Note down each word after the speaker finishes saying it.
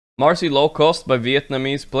Marci low cost by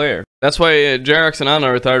Vietnamese player. That's why Jerax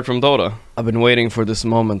Ana retired from Dota. I've been waiting for this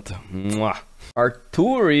moment. Mwah.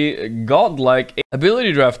 Arteezy godlike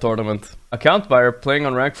ability draft tournament. Account buyer playing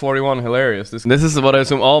on rank 41. Hilarious. This is what I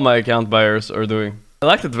assume all my account buyers are doing. I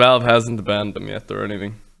like that Valve hasn't banned them yet or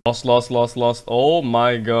anything. Lost. Oh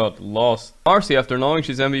my god, lost. Marci after knowing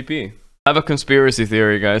she's MVP. I have a conspiracy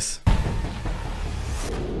theory, guys.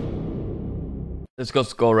 Let's go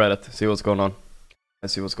Reddit, see what's going on.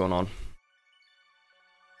 Let's see what's going on.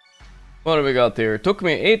 What do we got here? Took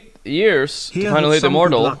me 8 years to finally hit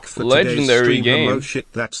Immortal. Legendary game. Oh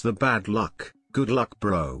shit, that's the bad luck. Good luck,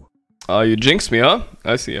 bro. You jinxed me, huh?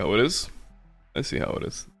 I see how it is.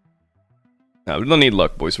 Nah, we don't need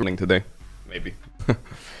luck, boys. We're winning today. Maybe.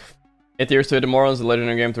 8 years to hit Immortal is a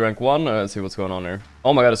legendary game to rank 1. Let's see what's going on here.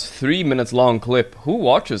 Oh my god, it's a 3 minutes long clip. Who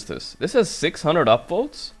watches this? This has 600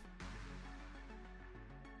 upvotes?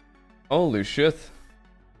 Holy shit.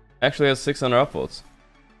 Actually has 600 upvotes.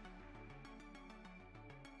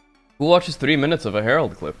 Who watches 3 minutes of a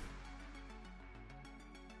Herald clip?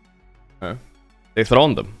 They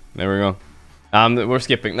thrown them. There we go. We're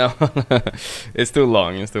skipping now. It's too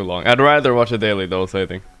long, I'd rather watch it daily though, so I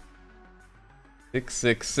think.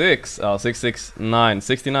 666. Oh, 669.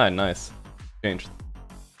 69, nice. Changed.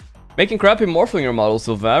 Making crappy Morphling remodels,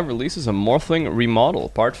 so Valve releases a Morphling remodel,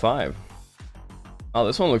 part 5. Oh,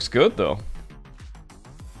 this one looks good though.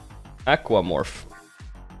 Aquamorph.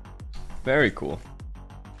 Very cool.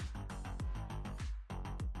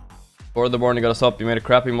 For the morning, you gotta stop. You made a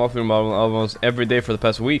crappy Morphling model almost every day for the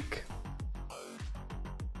past week.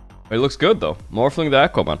 It looks good though. Morphling the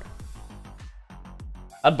Aquaman.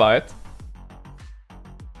 I'd buy it.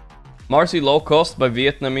 Marci low cost by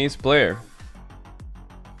Vietnamese player.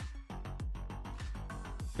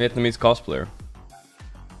 Vietnamese cosplayer.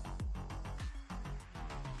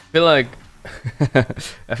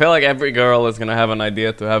 I feel like every girl is gonna have an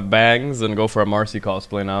idea to have bangs and go for a Marci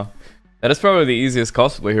cosplay now. That is probably the easiest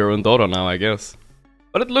cosplay hero in Dota now, I guess.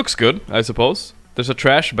 But it looks good, I suppose. There's a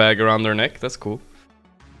trash bag around their neck, that's cool.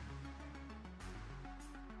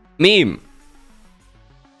 Meme.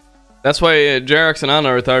 That's why Jerax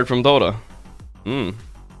Ana retired from Dota.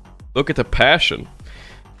 Look at the passion.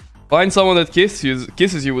 Find someone that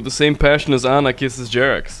kisses you with the same passion as Ana kisses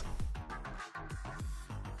Jerax.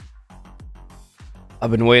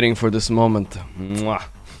 I've been waiting for this moment. Mwah.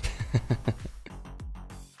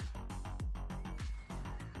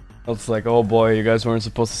 It's like, oh boy, you guys weren't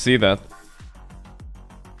supposed to see that.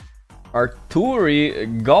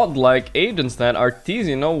 Arteezy godlike agent stat.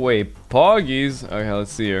 Arteezy, no way. Poggies. Okay,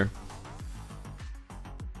 let's see here.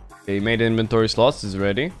 Okay, made inventory slots is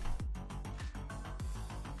ready.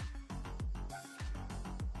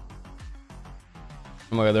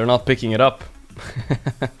 Oh my god, they're not picking it up.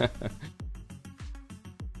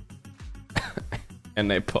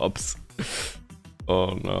 NA pops.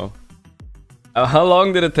 Oh no. How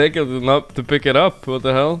long did it take them to pick it up? What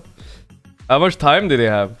the hell? How much time did they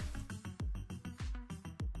have?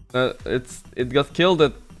 It got killed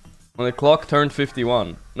at when the clock turned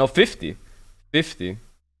 51. No, 50. 50.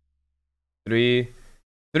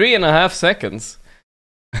 3.5 seconds.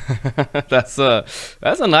 That's a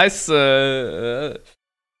nice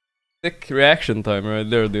thick reaction time right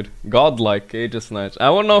there, dude. Godlike Aegis Snatch. I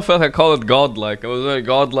don't know if I can call it godlike. It was a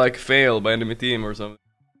godlike fail by enemy team or something.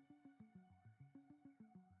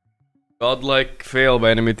 Godlike fail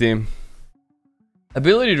by enemy team.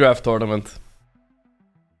 Ability draft tournament.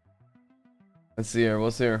 Let's see here,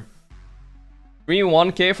 what's here? Free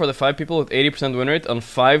 1k for the 5 people with 80% win rate on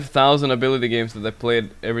 5,000 ability games that I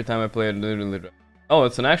played every time I played ability draft. Oh,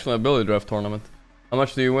 it's an actual ability draft tournament. How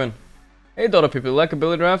much do you win? Hey Dota people, like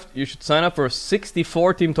ability draft? You should sign up for a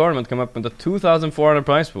 64 team tournament come up with a 2,400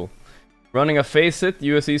 prize pool. Running a Face It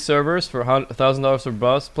USE servers for $1,000 for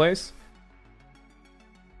boss place.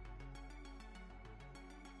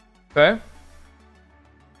 Okay.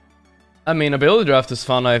 I mean, ability draft is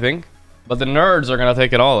fun, I think. But the nerds are gonna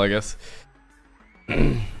take it all, I guess.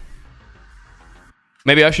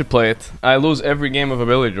 Maybe I should play it. I lose every game of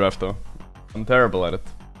ability draft, though. I'm terrible at it.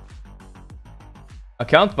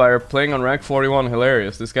 Account buyer playing on rank 41.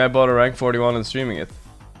 Hilarious. This guy bought a rank 41 and streaming it.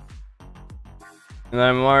 And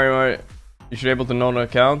I'm Mario. You should be able to know the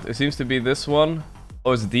account. It seems to be this one.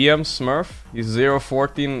 Oh, it's DM Smurf. He's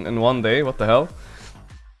 0-14 in 1 day. What the hell?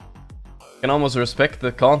 Can almost respect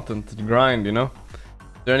the content, the grind, you know?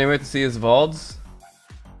 Is there any way to see his VODs?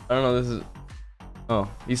 I don't know, this is... Oh,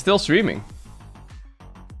 he's still streaming.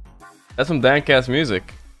 That's some dank-ass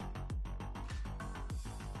music.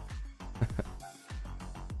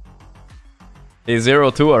 He's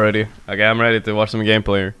 0-2 already. Okay, I'm ready to watch some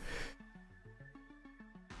gameplay here.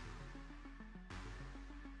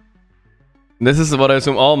 This is what I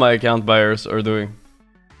assume all my account buyers are doing.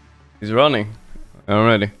 He's running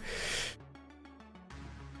already.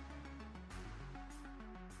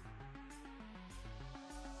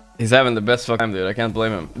 He's having the best fuck time, dude. I can't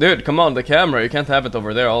blame him. Dude, come on, the camera. You can't have it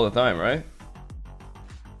over there all the time, right?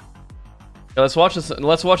 Yeah, let's watch this.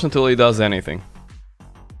 Let's watch until he does anything.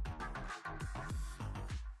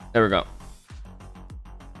 There we go.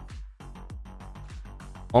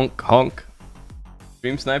 Honk, honk.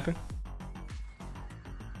 Stream sniping.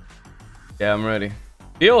 Yeah, I'm ready.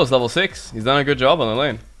 Theo is level 6. He's done a good job on the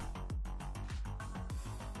lane.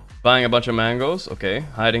 Buying a bunch of mangoes. Okay.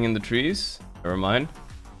 Hiding in the trees. Never mind.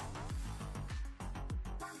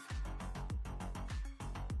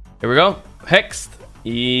 Here we go. Hexed.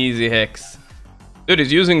 Easy hex. Dude,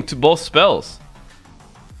 he's using both spells.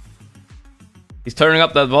 He's turning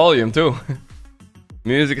up that volume too.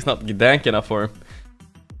 Music is not dank enough for him.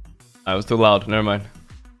 I was too loud. Never mind.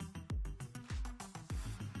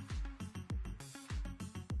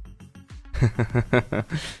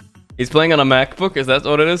 He's playing on a MacBook. Is that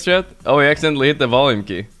what it is, chat? Oh, he accidentally hit the volume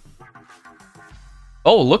key.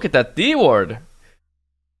 Oh, look at that D ward.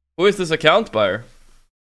 Who is this account buyer?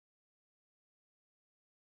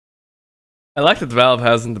 I like that Valve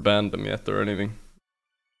hasn't banned them yet or anything.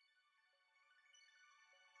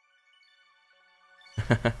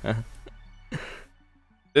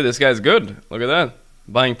 Dude, this guy's good. Look at that.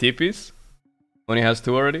 Buying TPs when he has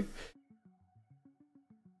 2 already.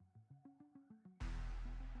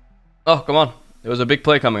 Oh, come on. There was a big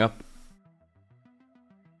play coming up.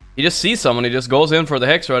 He just sees someone, he just goes in for the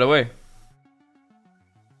hex right away.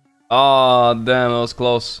 Oh, damn, that was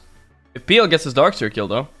close. If PL gets his Darkseer kill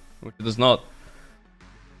though, which it does not.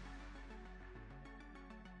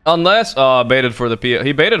 Unless, oh, baited for the PL.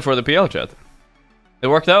 He baited for the PL, chat. It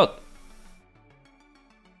worked out.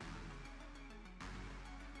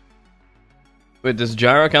 Wait, does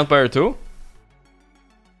Jara count buyer too?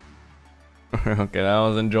 Okay, that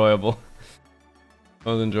was enjoyable.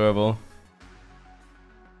 That was enjoyable.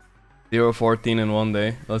 0-14 in 1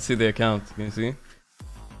 day. Let's see the account. Can you see?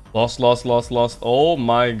 Lost, lost, lost, lost. Oh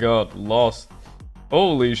my god, lost.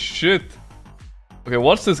 Holy shit. Okay,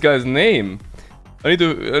 what's this guy's name? I need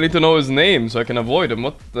to know his name so I can avoid him.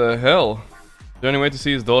 What the hell? Is there any way to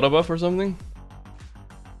see his Dota buff or something?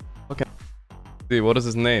 Okay. See, what is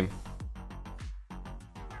his name?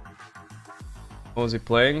 What was he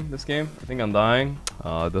playing this game? I think I'm dying.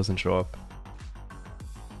 Oh, it doesn't show up.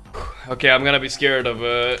 Okay, I'm gonna be scared of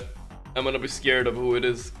I'm gonna be scared of who it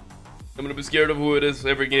is. I'm gonna be scared of who it is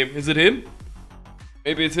every game. Is it him?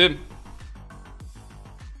 Maybe it's him.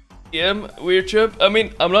 DM, weird chip. I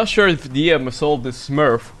mean, I'm not sure if DM sold this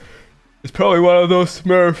Smurf. It's probably one of those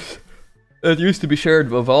Smurfs that used to be shared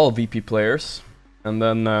with all VP players. And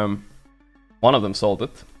then one of them sold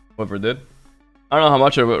it. Whoever did. I don't know how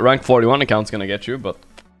much a rank 41 account's gonna get you, but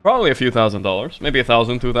probably a few $1,000s. Maybe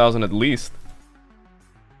 1,000, 2,000 at least.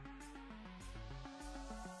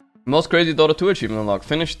 Most crazy Dota 2 achievement unlocked.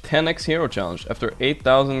 Finished 10x hero challenge after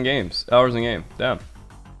 8,000 hours in game. Damn.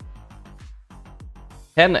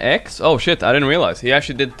 10x? Oh shit, I didn't realize. He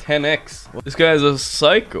actually did 10x. This guy is a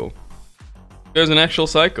psycho. This guy's an actual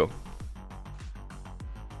psycho.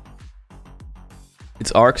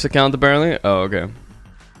 It's Ark's account apparently? Oh, okay.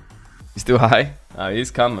 He's too high?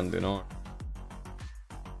 He's coming, you know.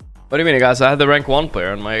 What do you mean, guys? I had the rank 1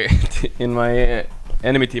 player in my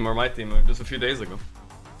enemy team or my team just a few days ago.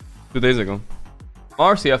 2 days ago.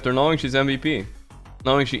 Marci, after knowing she's MVP.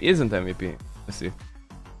 Knowing she isn't MVP. Let's see.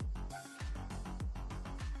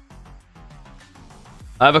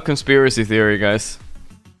 I have a conspiracy theory, guys.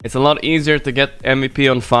 It's a lot easier to get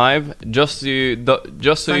MVP on 5 just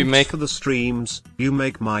so you make for the streams. You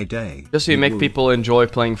make my day. Just so you make people enjoy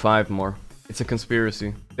playing 5 more. It's a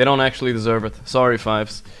conspiracy. They don't actually deserve it. Sorry,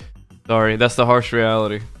 5s. Sorry, that's the harsh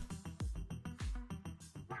reality.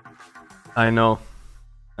 I know.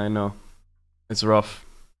 I know. It's rough.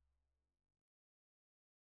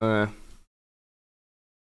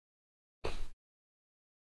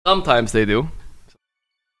 Sometimes they do.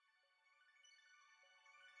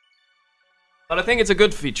 But I think it's a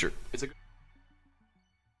good feature. It's a good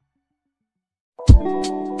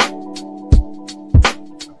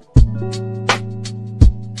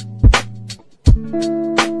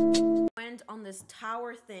went on this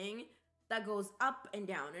tower thing that goes up and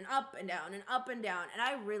down and up and down and up and down, and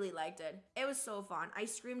I really liked it. It was so fun. I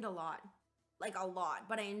screamed a lot. Like a lot,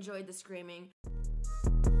 but I enjoyed the screaming.